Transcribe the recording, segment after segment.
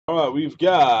All right, we've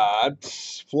got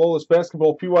Flawless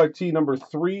Basketball PYT number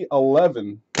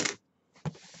 311.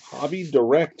 Hobby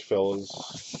Direct,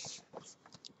 fellas.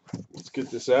 Let's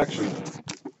get this action.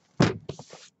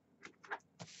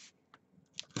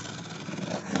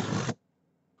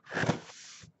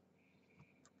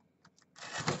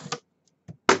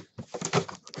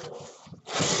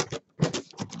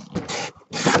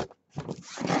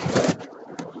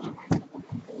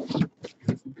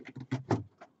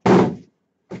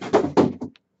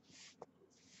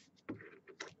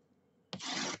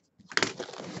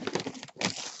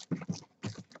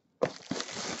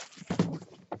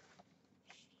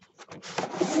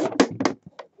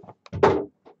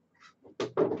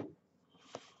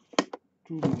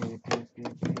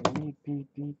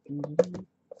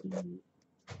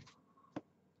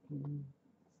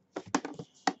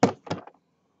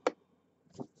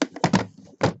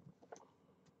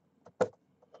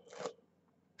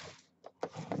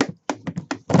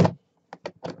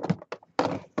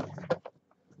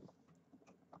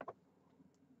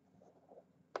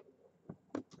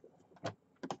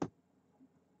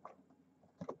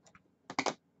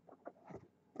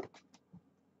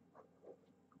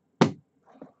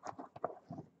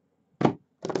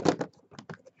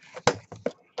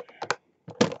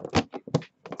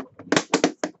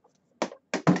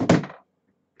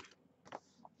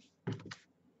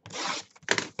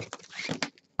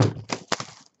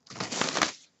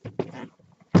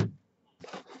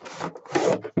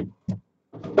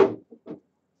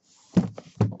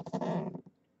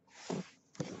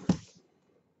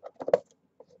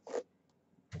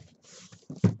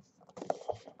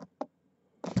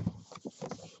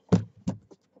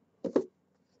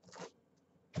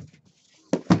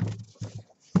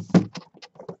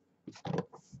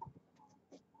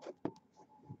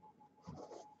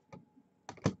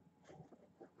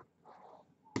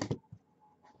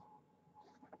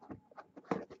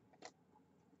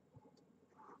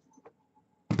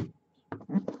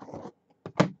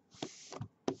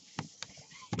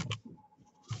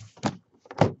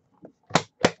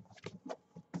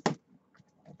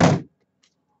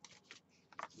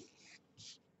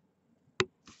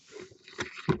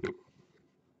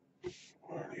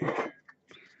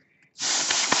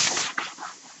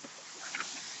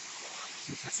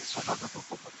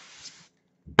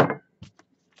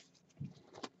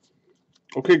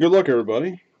 Okay, good luck,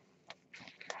 everybody.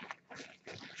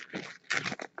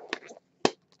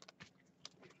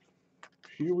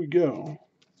 Here we go.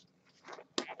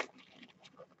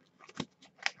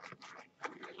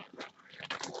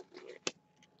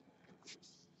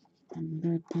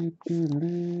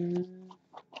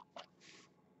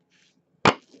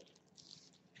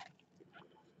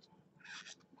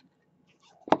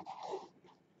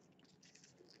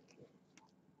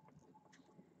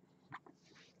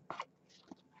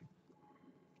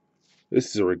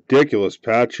 This is a ridiculous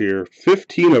patch here.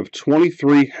 15 of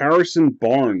 23, Harrison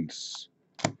Barnes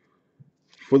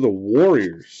for the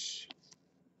Warriors.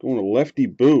 Going to Lefty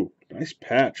Boo. Nice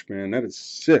patch, man. That is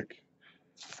sick.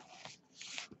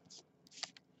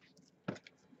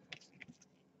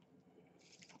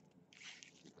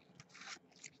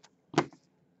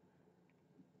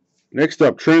 Next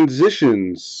up,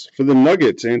 transitions for the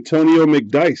Nuggets. Antonio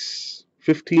McDyess,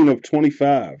 15 of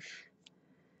 25.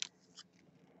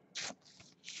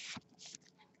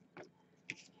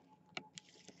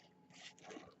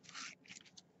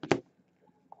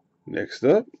 Next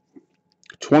up,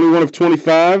 21 of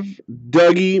 25,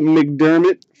 Dougie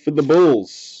McDermott for the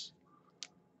Bulls.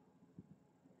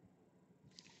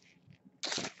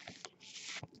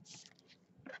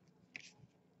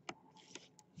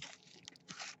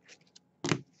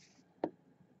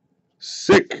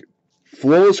 Sick.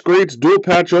 Flawless Greats dual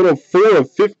patch auto 4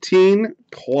 of 15,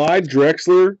 Clyde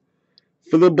Drexler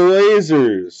for the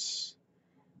Blazers.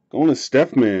 Going to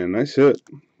Steph, man. Nice hit.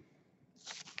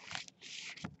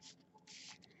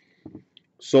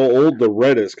 So old, the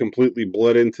red is completely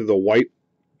bled into the white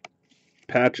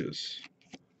patches.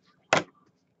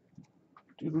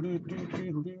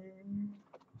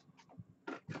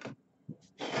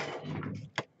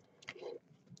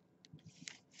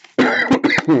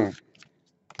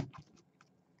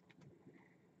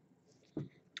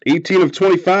 (18 of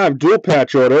 25) dual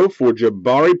patch auto for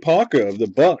Jabari Parker of the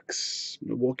Bucks.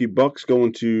 Milwaukee Bucks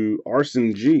going to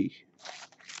Arson G.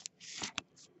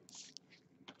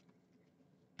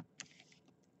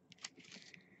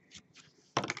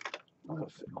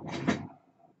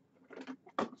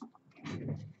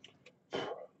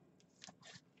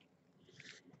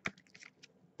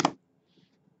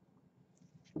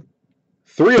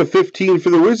 (3 of 15) for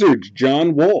the Wizards,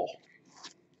 John Wall.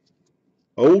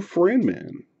 Oh, Fran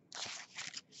man.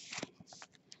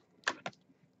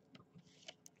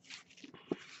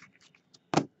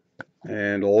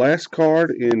 And last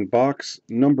card in box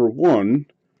number 1.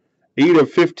 8 of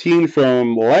 15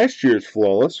 from last year's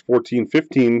Flawless.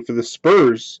 14-15 for the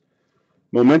Spurs.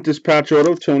 Momentous patch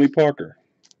auto, Tony Parker.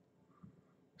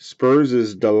 Spurs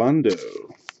is Delando.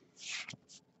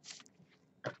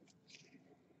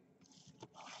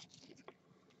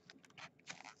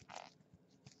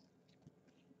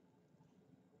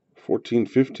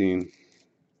 $14.15.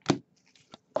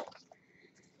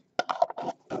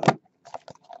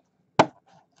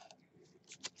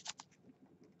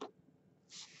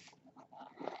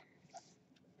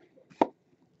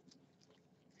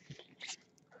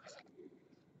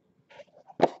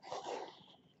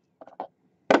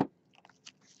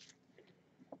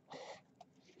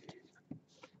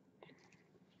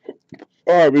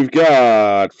 All right, we've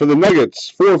got, for the Nuggets,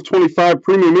 4 of 25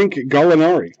 Premium Ink,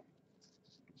 Gallinari.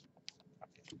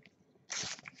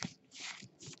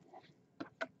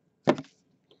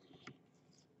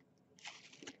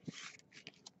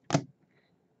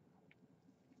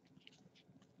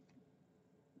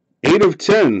 Eight of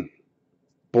 10,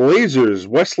 Blazers,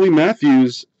 Wesley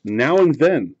Matthews, Now and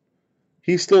Then.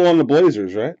 He's still on the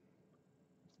Blazers, right?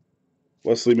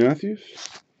 Wesley Matthews?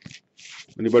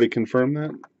 Anybody confirm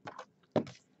that?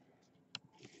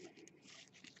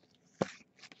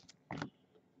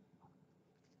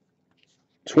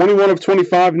 $21 of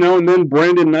 25, Now and Then,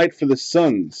 Brandon Knight for the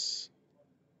Suns.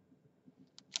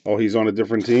 Oh, he's on a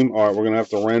different team? All right, we're going to have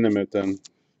to random it then.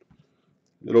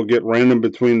 It'll get random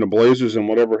between the Blazers and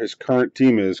whatever his current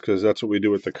team is, because that's what we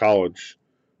do at the college.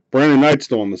 Brandon Knight's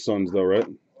still on the Suns, though, right?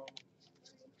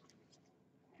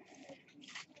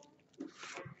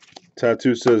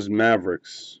 Tattoo says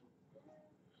Mavericks.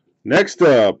 Next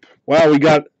up, wow, we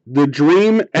got the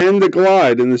Dream and the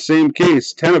Glide in the same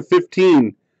case. 10 of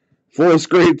 15. Forest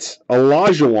Greats,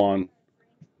 Olajuwon.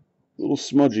 A little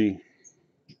smudgy.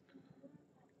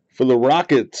 For the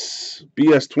Rockets,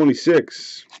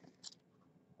 BS26.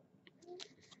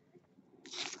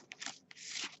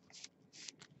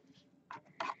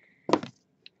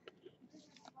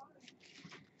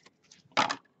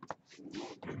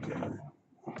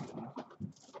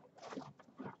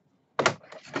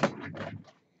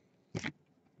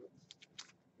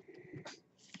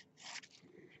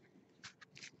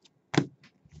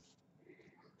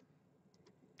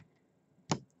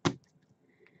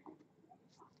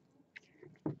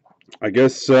 I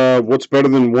guess what's better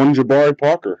than one Jabari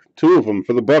Parker? 2 of them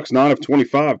for the Bucks. 9 of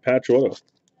 25. Patch auto.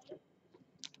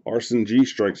 Arson G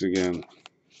strikes again.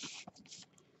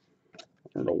 I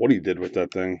don't know what he did with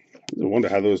that thing. I wonder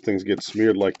how those things get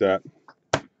smeared like that.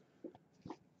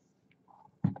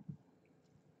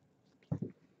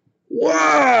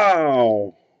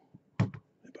 Wow!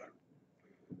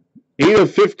 8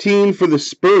 of 15 for the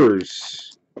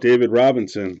Spurs. David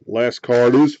Robinson. Last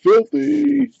card is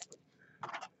filthy.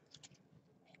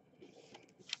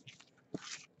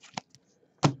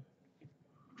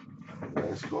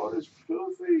 Last card is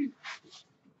filthy.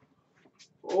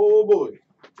 Oh boy.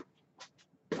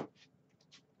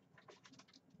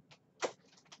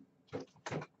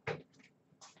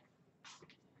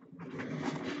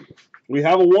 We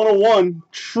have a 101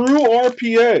 true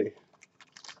RPA.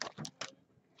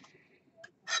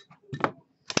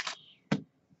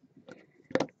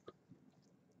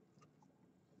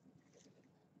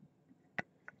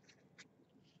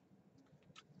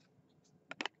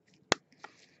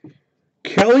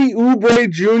 Kelly Oubre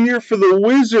Jr. for the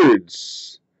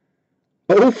Wizards.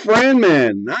 Oh, Fran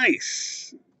Man.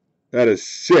 Nice. That is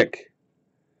sick.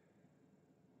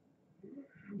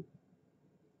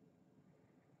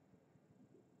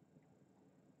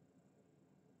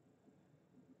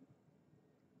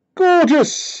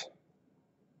 Gorgeous.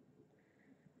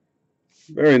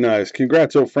 Very nice.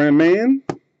 Congrats, oh, Fran Man.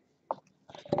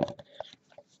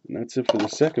 And that's it for the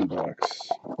second box.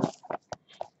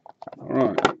 All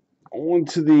right. On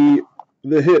to the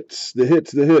hits. The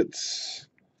hits.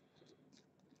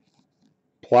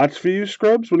 Plots for you,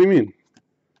 Scrubs? What do you mean?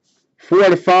 4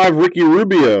 out of 5, Ricky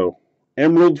Rubio.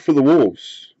 Emerald for the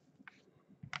Wolves.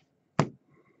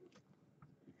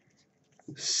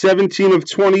 17 of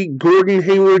 20, Gordon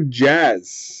Hayward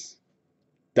Jazz.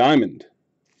 Diamond.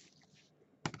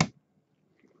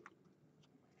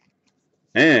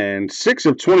 And 6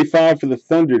 of 25 for the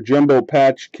Thunder, Jumbo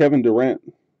Patch, Kevin Durant.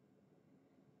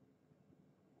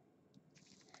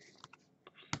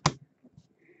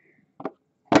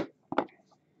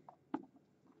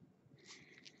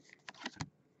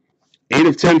 Eight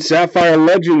of 10 Sapphire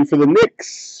Legend for the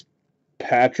Knicks,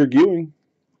 Patrick Ewing.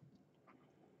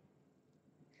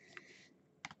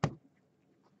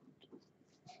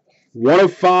 1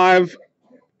 of 5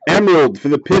 Emerald for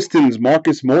the Pistons,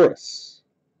 Marcus Morris.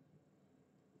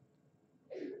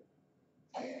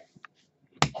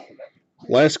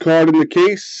 Last card in the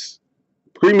case.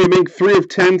 Premium Ink 3 of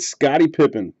 10, Scottie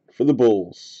Pippen for the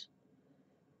Bulls.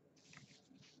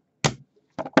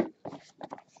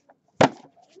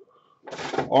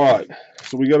 All right,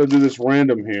 so we got to do this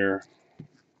random here.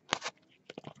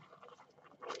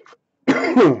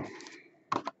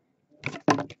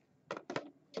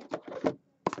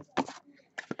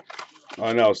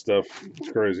 I know, Steph.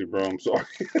 It's crazy, bro. I'm sorry.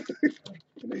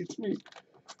 It hates me.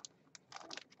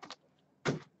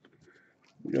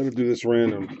 We got to do this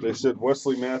random. They said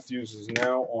Wesley Matthews is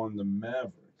now on the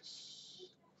Mavericks.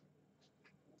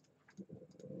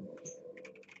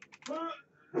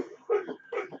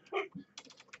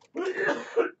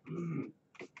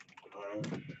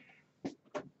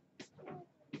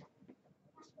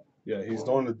 Yeah, he's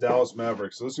on the Dallas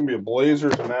Mavericks. So this is going to be a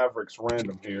Blazers Mavericks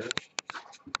random here.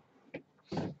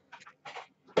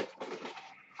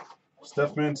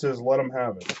 Steph Man says let him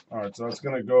have it. All right, so that's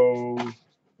going to go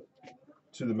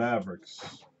to the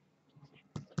Mavericks.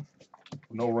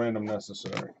 No random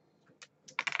necessary.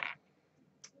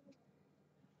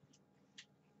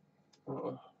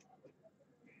 Hell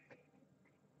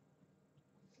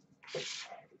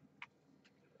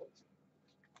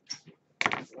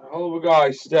of a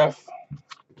guy, Steph.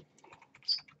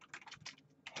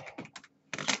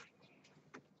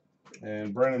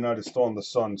 And Brandon Knight is still on the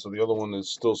Suns, so the other one is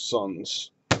still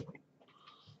Suns.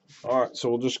 All right, so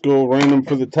we'll just go random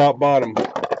for the top bottom.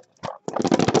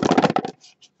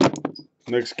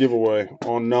 Next giveaway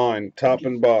on 9, top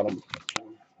and bottom.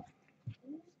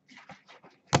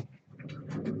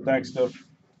 Thanks, Steph.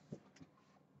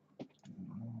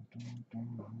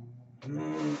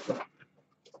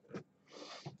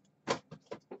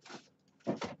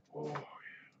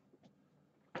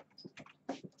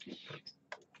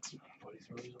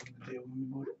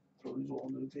 Throw these all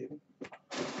under the table.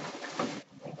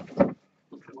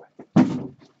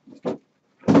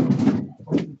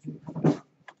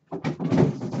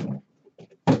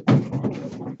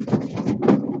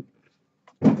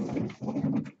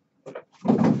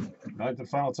 Ninth and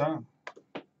final time.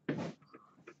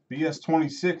 BS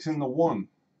 26 in the 1.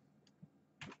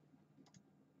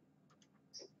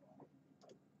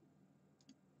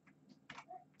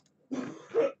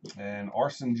 And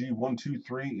Arson G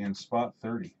 123 in spot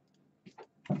 30.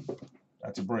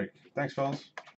 That's a break. Thanks, fellas.